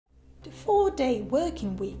The 4-day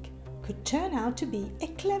working week could turn out to be a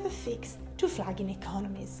clever fix to flagging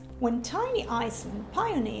economies. When tiny Iceland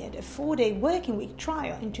pioneered a 4-day working week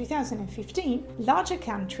trial in 2015, larger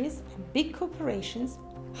countries and big corporations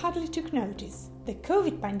hardly took notice. The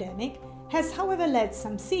COVID pandemic has, however, led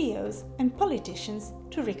some CEOs and politicians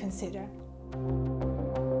to reconsider.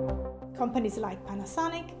 Companies like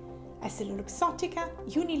Panasonic, EssilorLuxottica,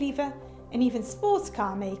 Unilever, and even sports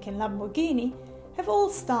car maker Lamborghini have all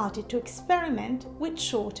started to experiment with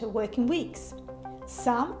shorter working weeks.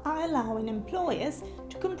 Some are allowing employers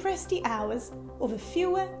to compress the hours over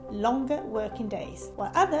fewer, longer working days,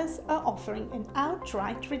 while others are offering an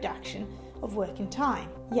outright reduction of working time.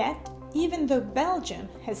 Yet, even though Belgium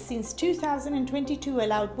has since 2022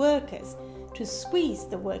 allowed workers to squeeze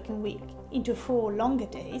the working week into 4 longer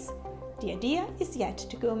days, the idea is yet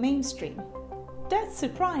to go mainstream. That's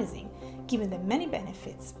surprising, given the many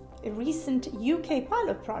benefits. A recent UK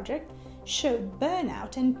pilot project showed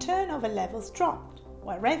burnout and turnover levels dropped,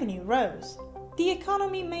 while revenue rose. The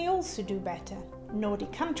economy may also do better.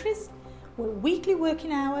 Nordic countries, where weekly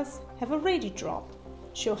working hours have already dropped,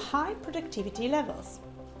 show high productivity levels.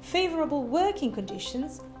 Favourable working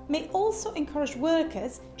conditions may also encourage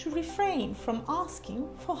workers to refrain from asking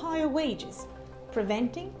for higher wages,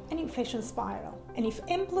 preventing an inflation spiral. And if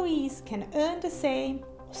employees can earn the same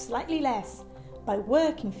or slightly less by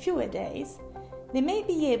working fewer days, they may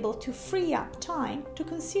be able to free up time to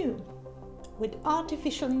consume. With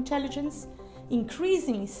artificial intelligence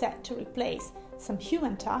increasingly set to replace some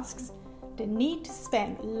human tasks, the need to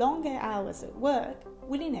spend longer hours at work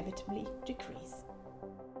will inevitably decrease.